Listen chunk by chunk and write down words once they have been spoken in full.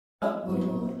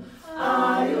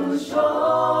Are you sure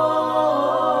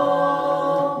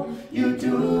you're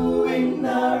doing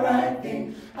the right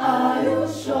thing? Are you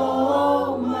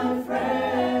sure, my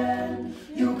friend,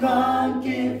 you can't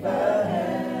give a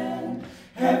hand?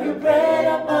 Have you prayed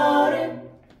about it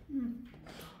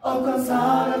or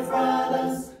consulted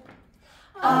brothers?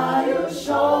 Are you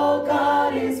sure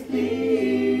God is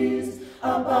pleased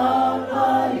about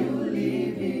how you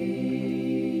living?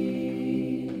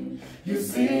 You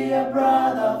see a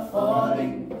brother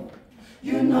falling,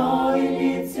 you know he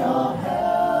needs your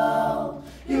help.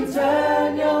 You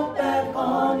turn your back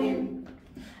on him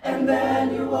and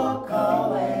then you walk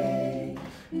away.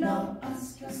 Now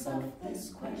ask yourself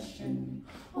this question: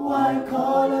 why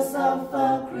call yourself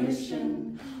a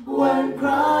Christian when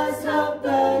Christ loved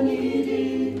the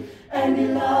needy and he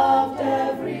loved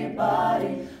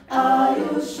everybody? Are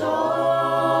you sure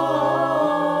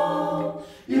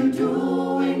you're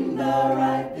doing the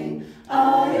right thing?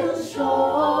 Are you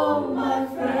sure, my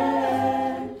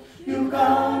friend, you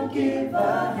can't give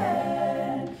a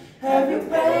hand? Have you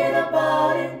prayed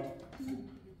about it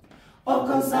or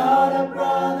consulted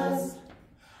brothers?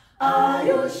 Are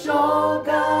you sure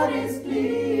God is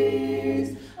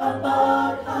pleased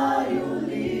about how you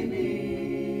living?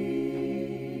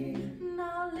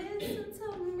 Now listen to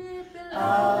me,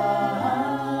 beloved.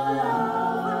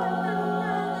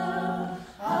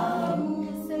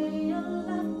 You say you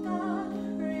love God,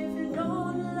 or if you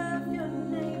don't love your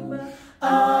neighbor.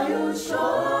 Are you sure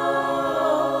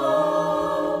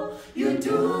you're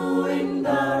doing the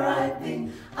right thing?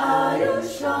 Are you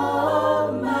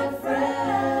sure, my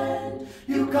friend,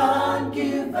 you can't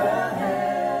give a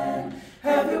hand?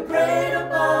 Have you prayed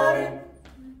about it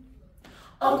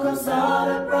or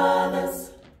consulted brothers?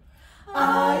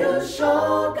 Are you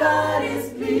sure God is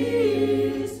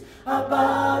pleased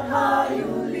about how you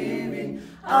living?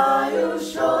 Are you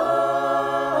sure